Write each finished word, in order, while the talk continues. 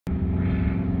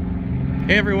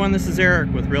Hey everyone, this is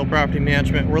Eric with Real Property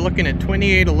Management. We're looking at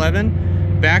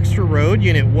 2811 Baxter Road,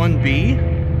 Unit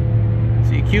 1B.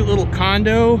 See a cute little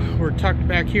condo. We're tucked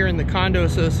back here in the condo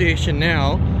association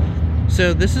now.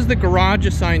 So this is the garage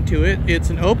assigned to it. It's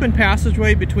an open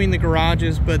passageway between the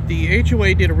garages, but the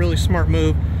HOA did a really smart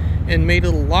move and made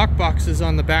little lock boxes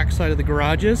on the back side of the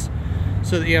garages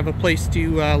so that you have a place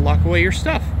to lock away your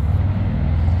stuff.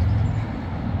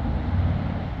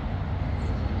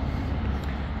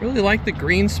 Really like the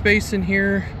green space in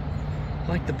here. I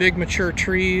like the big mature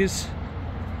trees.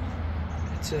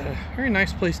 It's a very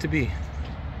nice place to be.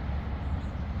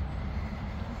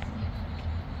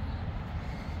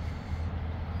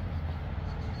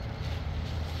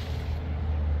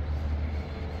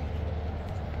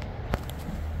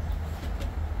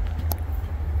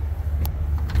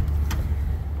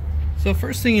 So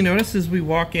first thing you notice is we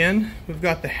walk in, we've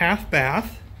got the half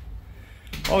bath.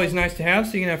 Always nice to have,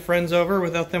 so you can have friends over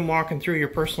without them walking through your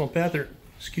personal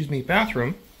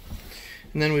bathroom.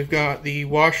 And then we've got the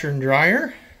washer and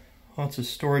dryer. Lots of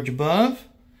storage above.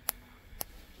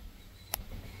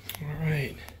 All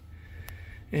right.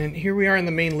 And here we are in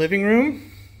the main living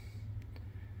room.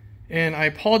 And I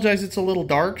apologize, it's a little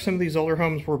dark. Some of these older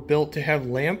homes were built to have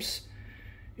lamps.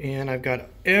 And I've got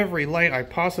every light I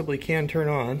possibly can turn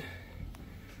on.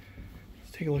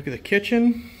 Let's take a look at the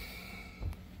kitchen.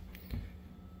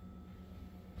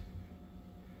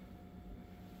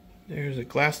 There's a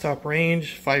glass top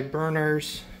range, 5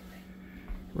 burners,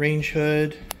 range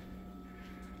hood,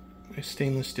 nice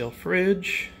stainless steel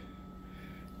fridge,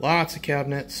 lots of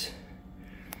cabinets.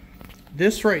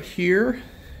 This right here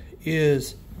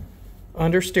is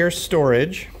understairs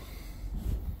storage.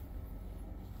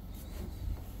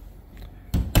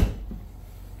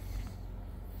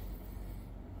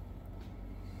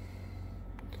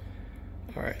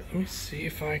 All right, let me see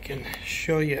if I can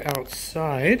show you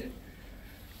outside.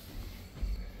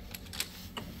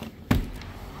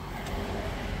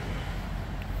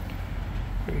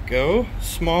 There we go.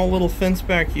 Small little fence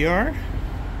backyard.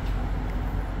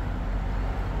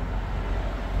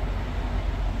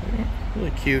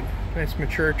 Really cute. Nice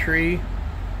mature tree.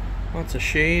 Lots of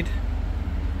shade.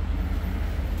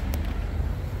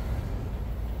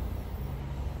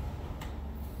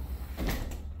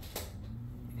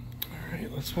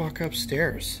 Alright, let's walk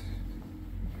upstairs.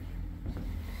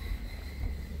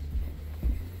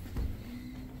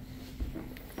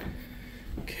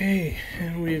 Okay,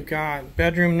 and we've got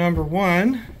bedroom number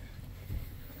 1.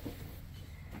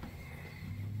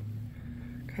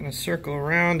 Kind of circle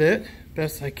around it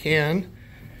best I can.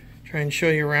 Try and show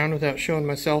you around without showing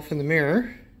myself in the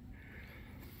mirror.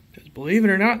 Because believe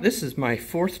it or not, this is my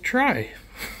 4th try.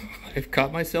 I've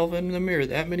caught myself in the mirror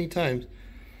that many times.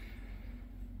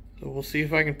 So we'll see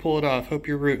if I can pull it off. Hope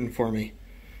you're rooting for me.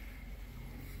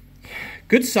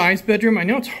 Good size bedroom. I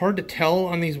know it's hard to tell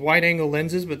on these wide angle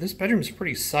lenses, but this bedroom is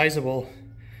pretty sizable.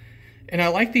 And I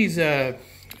like these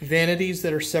vanities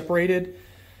that are separated,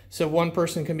 so one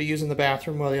person can be using the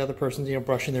bathroom while the other person's,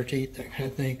 brushing their teeth, that kind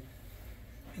of thing.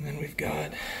 And then we've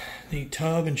got the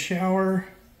tub and shower.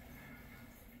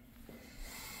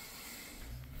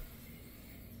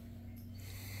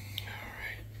 All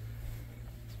right,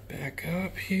 let's back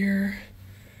up here.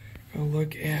 I'll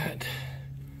look at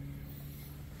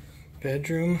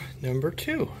bedroom number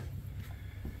 2.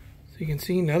 So you can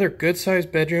see another good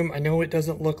sized bedroom. I know it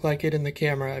doesn't look like it in the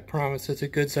camera. I promise it's a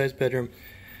good sized bedroom.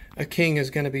 A king is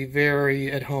going to be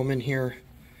very at home in here.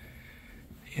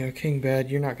 King bed,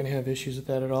 you're not going to have issues with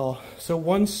that at all. So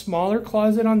one smaller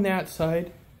closet on that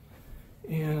side.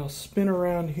 And I'll spin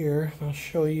around here and I'll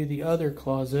show you the other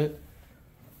closet.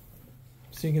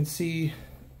 So you can see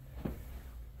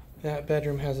that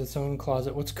bedroom has its own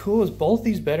closet. What's cool is both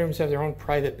these bedrooms have their own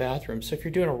private bathrooms. So if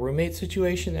you're doing a roommate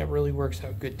situation, that really works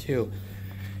out good too.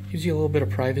 Gives you a little bit of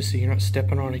privacy. You're not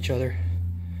stepping on each other.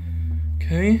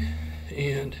 Okay,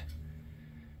 and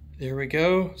there we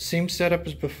go. Same setup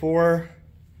as before.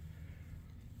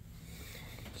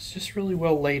 It's just really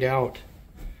well laid out.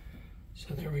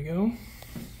 So there we go.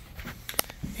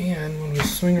 And when we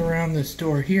swing around this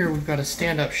door here, we've got a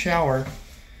stand-up shower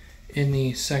in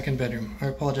the second bedroom. I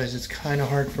apologize, it's kind of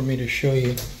hard for me to show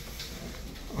you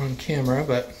on camera,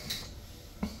 but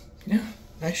yeah,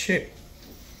 nice shape.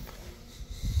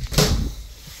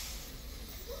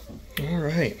 All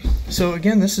right, so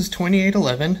again, this is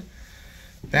 2811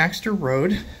 Baxter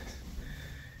Road,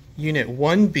 Unit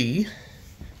 1B,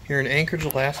 here in Anchorage,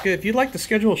 Alaska. If you'd like to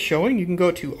schedule a showing, you can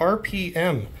go to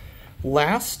RPM,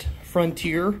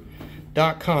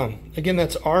 lastfrontier.com. Again,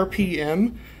 that's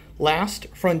RPM,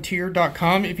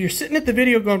 lastfrontier.com. If you're sitting at the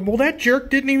video going, well, that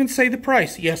jerk didn't even say the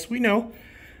price. Yes, we know.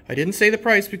 I didn't say the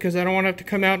price because I don't want to have to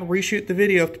come out and reshoot the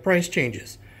video if the price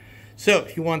changes. So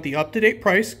if you want the up-to-date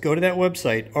price, go to that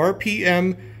website,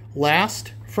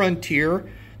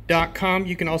 rpmlastfrontier.com.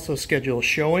 You can also schedule a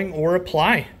showing or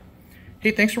apply.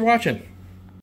 Hey, thanks for watching.